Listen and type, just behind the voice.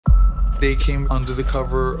They came under the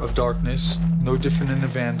cover of darkness, no different than a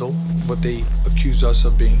vandal, what they accuse us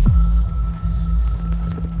of being.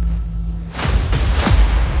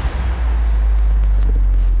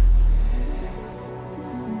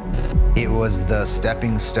 It was the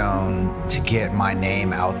stepping stone to get my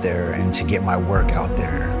name out there and to get my work out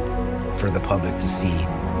there for the public to see,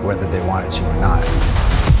 whether they wanted to or not.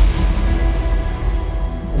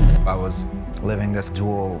 I was living this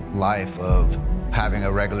dual life of having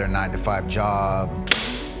a regular 9-to-5 job,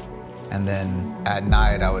 and then at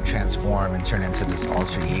night I would transform and turn into this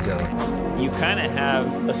alter ego. You kind of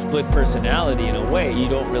have a split personality in a way. You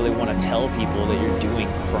don't really want to tell people that you're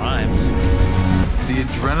doing crimes. The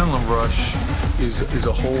adrenaline rush is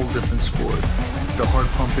a whole different sport. The heart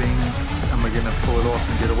pumping, am I gonna pull it off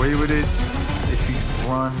and get away with it? If you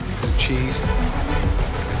run, you chase.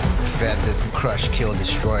 Fed this crush, kill,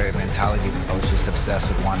 destroy mentality. I was just obsessed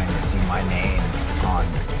with wanting to see my name on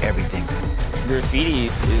everything. Graffiti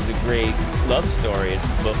is a great love story,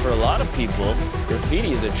 but for a lot of people,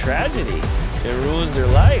 graffiti is a tragedy. It ruins their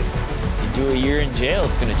life. You do a year in jail,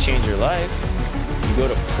 it's gonna change your life. You go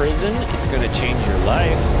to prison, it's gonna change your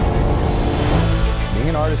life. Being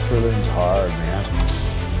an artist for a living is hard, man.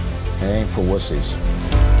 It ain't for wussies.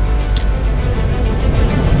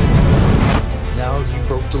 Now he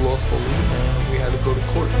broke the law fully and we had to go to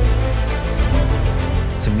court.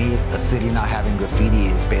 To me, a city not having graffiti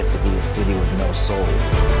is basically a city with no soul.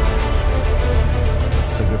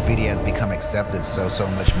 So graffiti has become accepted so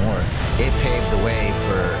much more. It paved the way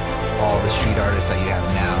for all the street artists that you have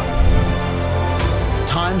now.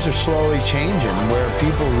 Times are slowly changing where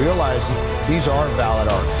people realize these are valid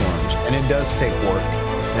art forms, and it does take work,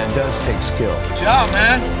 and it does take skill. Good job,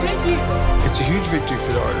 man. Thank you. It's a huge victory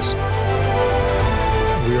for the artists.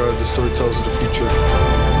 We are the storytellers of the future.